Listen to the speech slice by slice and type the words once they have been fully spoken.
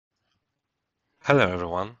Hello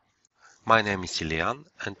everyone, my name is Ilian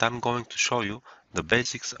and I'm going to show you the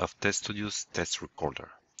basics of TestStudio's test recorder.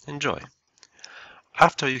 Enjoy!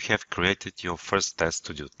 After you have created your first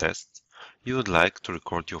TestStudio test, you would like to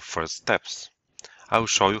record your first steps. I will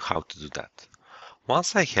show you how to do that.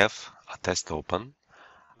 Once I have a test open,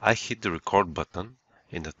 I hit the record button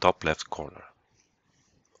in the top left corner.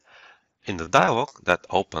 In the dialog that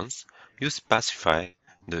opens, you specify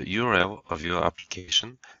the URL of your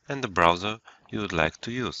application and the browser you would like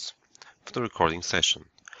to use for the recording session.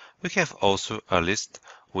 We have also a list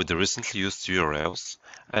with the recently used URLs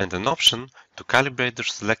and an option to calibrate the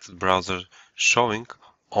selected browser, showing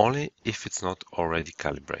only if it's not already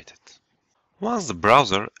calibrated. Once the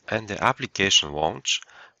browser and the application launch,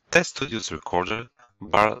 TestStudio's recorder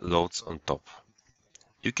bar loads on top.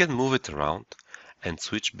 You can move it around and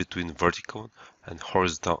switch between vertical and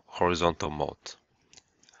horizontal mode.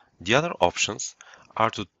 The other options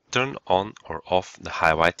are to turn on or off the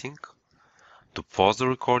highlighting, to pause the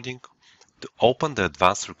recording, to open the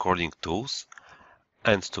advanced recording tools,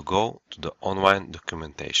 and to go to the online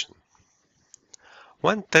documentation.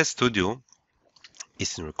 When TestStudio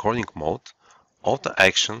is in recording mode, all the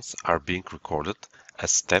actions are being recorded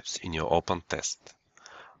as steps in your open test.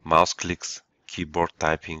 Mouse clicks, keyboard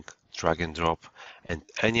typing, drag and drop, and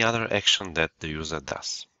any other action that the user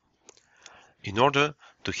does. In order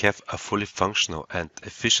to have a fully functional and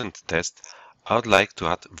efficient test, I would like to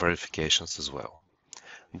add verifications as well.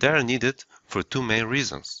 They are needed for two main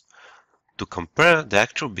reasons: to compare the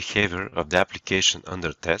actual behavior of the application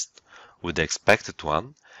under test with the expected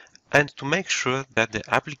one, and to make sure that the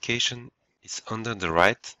application is under the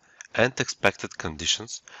right and expected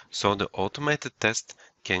conditions so the automated test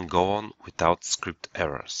can go on without script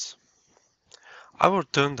errors. I will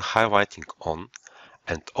turn the highlighting on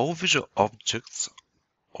and all visual objects,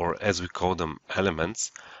 or as we call them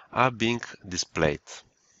elements, are being displayed.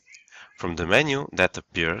 From the menu that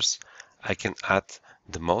appears, I can add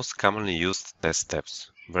the most commonly used test steps,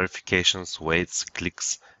 verifications, waits,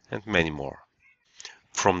 clicks, and many more.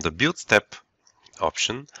 From the Build step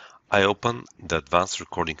option, I open the Advanced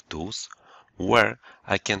Recording Tools, where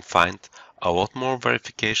I can find a lot more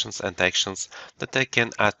verifications and actions that I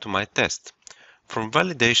can add to my test, from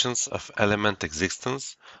validations of element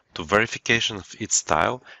existence to verification of its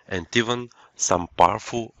style, and even some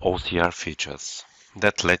powerful OCR features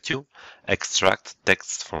that let you extract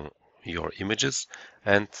text from your images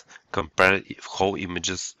and compare whole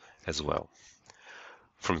images as well.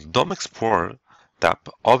 From the DOM Explorer tab,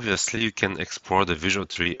 obviously you can explore the visual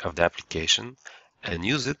tree of the application and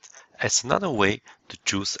use it as another way to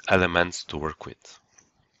choose elements to work with.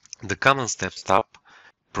 The Common Steps tab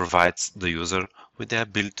provides the user with the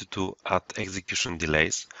ability to add execution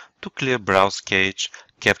delays, to clear browse cache,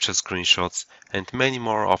 capture screenshots, and many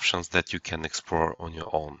more options that you can explore on your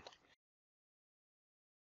own.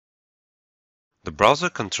 The browser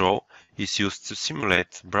control is used to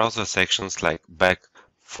simulate browser sections like back,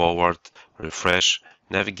 forward, refresh,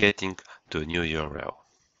 navigating to a new URL.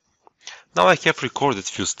 Now I have recorded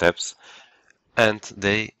few steps and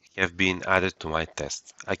they have been added to my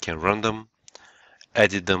test. I can run them,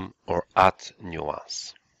 edit them, or add new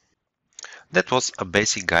ones. That was a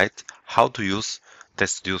basic guide how to use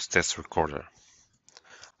TestStudio's test recorder.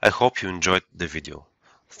 I hope you enjoyed the video.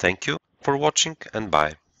 Thank you for watching and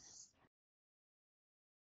bye.